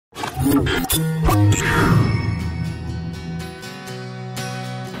Hello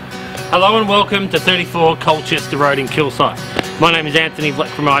and welcome to 34 Colchester Road in Kilsyth. My name is Anthony Black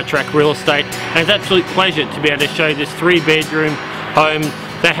from iTrak Real Estate, and it's an absolute pleasure to be able to show you this 3-bedroom home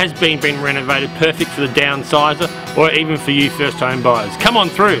that has been renovated, perfect for the downsizer or even for you first home buyers. Come on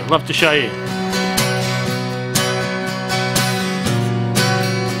through, love to show you.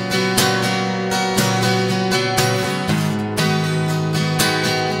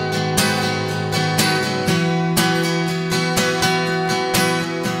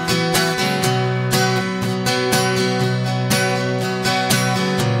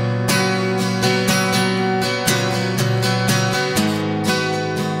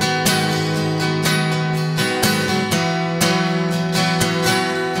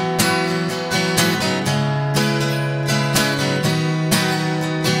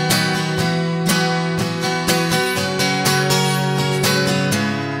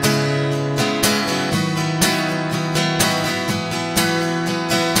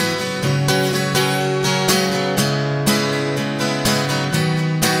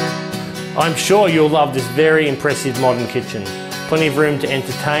 I'm sure you'll love this very impressive modern kitchen. Plenty of room to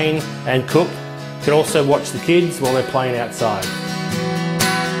entertain and cook. You can also watch the kids while they're playing outside.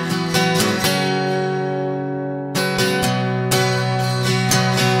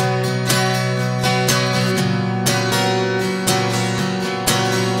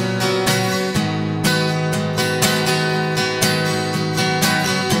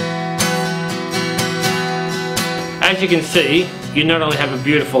 As you can see, you not only have a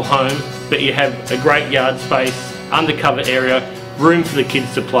beautiful home, but you have a great yard space, undercover area, room for the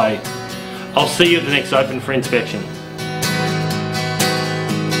kids to play. I'll see you at the next open for inspection.